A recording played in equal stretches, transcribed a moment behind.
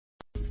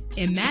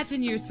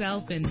Imagine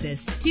yourself in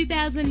this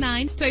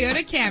 2009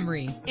 Toyota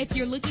Camry. If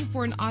you're looking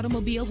for an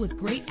automobile with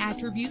great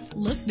attributes,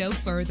 look no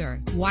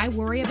further. Why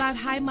worry about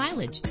high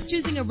mileage?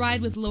 Choosing a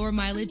ride with lower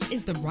mileage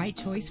is the right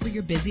choice for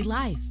your busy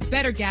life.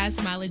 Better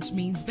gas mileage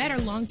means better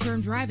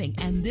long-term driving,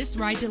 and this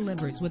ride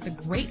delivers with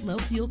a great low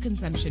fuel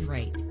consumption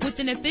rate. With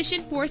an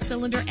efficient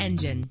 4-cylinder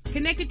engine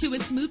connected to a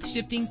smooth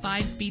shifting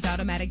 5-speed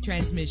automatic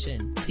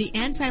transmission, the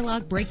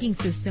anti-lock braking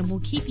system will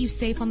keep you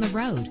safe on the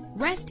road.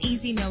 Rest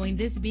easy knowing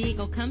this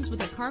vehicle comes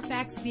with a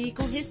Carfax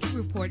Vehicle History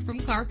Report from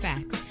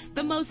Carfax,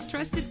 the most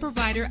trusted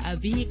provider of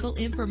vehicle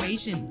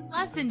information.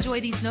 Plus, enjoy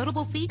these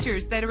notable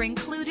features that are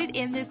included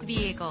in this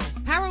vehicle: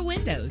 power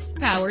windows,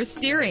 power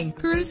steering,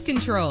 cruise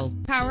control,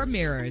 power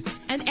mirrors,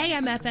 an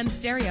AM/FM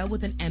stereo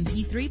with an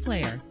MP3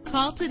 player.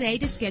 Call today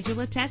to schedule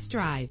a test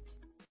drive.